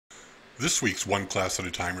This week's One Class at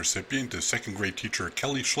a Time recipient is second grade teacher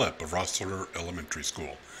Kellie Schlepp of Rossiter Elementary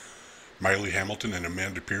School. Mylii Hamilton and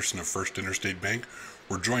Amanda Pearson of First Interstate Bank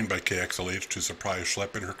were joined by KXLH to surprise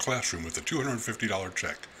Schlepp in her classroom with a $250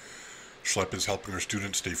 check. Schlepp is helping her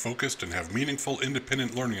students stay focused and have meaningful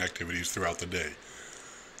independent learning activities throughout the day.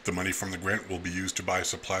 The money from the grant will be used to buy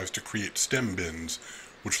supplies to create STEM bins,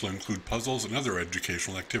 which will include puzzles and other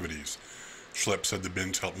educational activities. Schlepp said the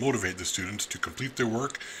bins help motivate the students to complete their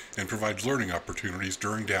work and provides learning opportunities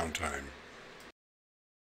during downtime.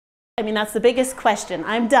 I mean, that's the biggest question.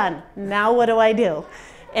 I'm done. Now what do I do?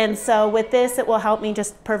 And so with this, it will help me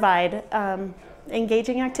just provide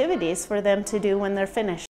engaging activities for them to do when they're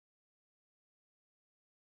finished.